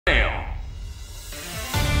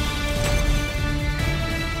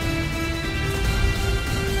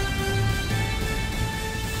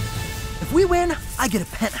win, I get a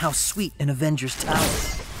penthouse suite in Avengers Tower.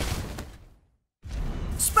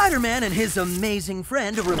 Spider-Man and his amazing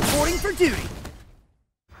friend are reporting for duty.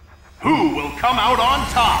 Who will come out on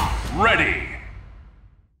top? Ready!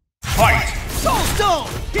 Fight! Soul Stone!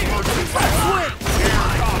 Left swing!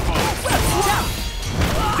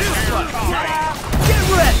 Get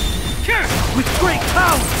ready! With great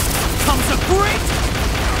power comes a great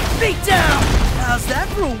beatdown! How's that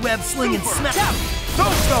for a web-slinging smash?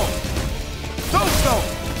 Soul Stone! Soul Stone!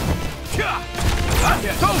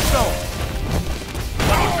 Soul Stone!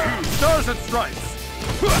 Stars and Stripes!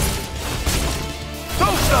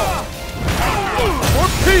 Soul Stone! For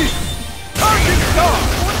peace! Charging Star!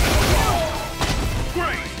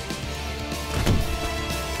 Great!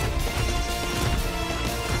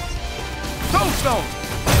 Soul Stone!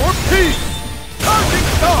 For peace! Charging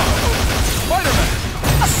Star! Spider-Man!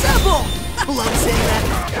 Assemble! I love saying that.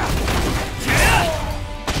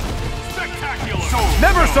 Spectacular!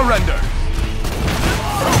 Never surrender!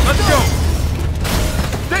 Let's go!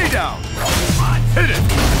 Stay down! Hit it!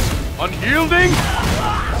 Unyielding!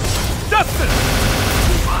 Justice!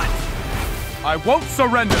 I won't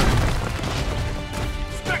surrender!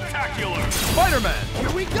 Spectacular! Spider-Man!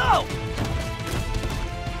 Here we go!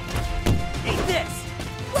 Eat this!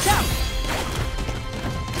 Down!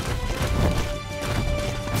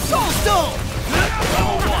 Soul Stone!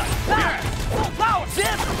 Level 1! Yes! Full power!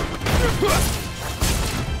 Zip!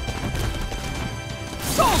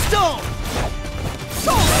 Soul Stone!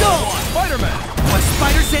 Soul Stone! Spider-Man! My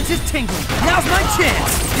spider sense is tingling. Now's my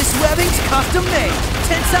chance. This webbing's custom made.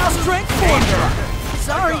 10,000 rank formula.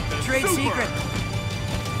 Sorry, trade secret.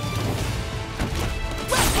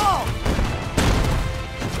 West ball!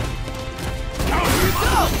 Here we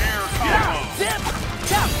go! Zip!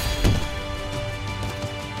 Tap!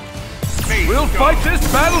 We'll fight this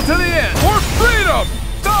battle to the end! For freedom!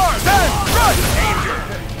 Stars and Stripes! Danger!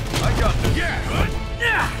 I got this.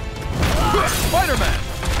 Yeah! Spider-Man!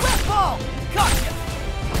 West ball! Gotcha!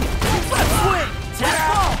 Left swing! Tap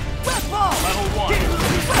ball! West ball! Level 1!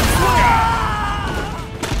 Left swing!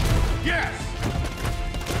 Yes!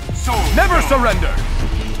 So Never surrender!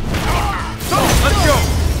 So, let's go!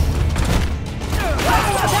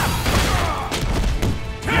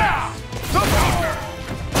 Yeah!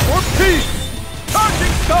 For peace!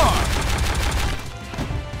 Charging Star!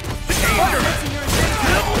 Spider-Man!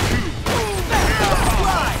 Level 2!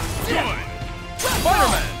 Good!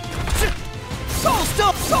 Spider-Man! Soul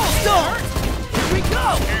Stone! Soul Stone! Here we go!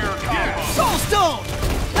 Air combo! Soul Stone!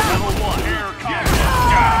 Level 1! Air combo!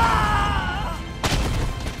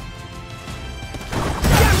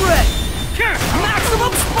 Get ready!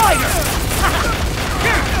 Maximum Spider!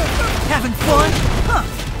 Having fun? Huh.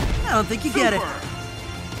 I don't think you get it.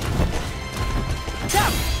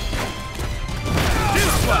 Tap!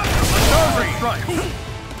 Stars and Stripes!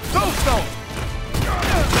 Soul Stone!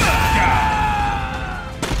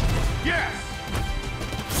 Yes!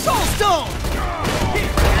 Soul Stone!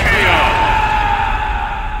 KO!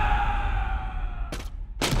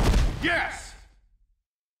 Yes!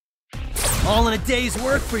 All in a day's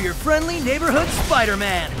work for your friendly neighborhood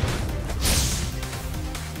Spider-Man.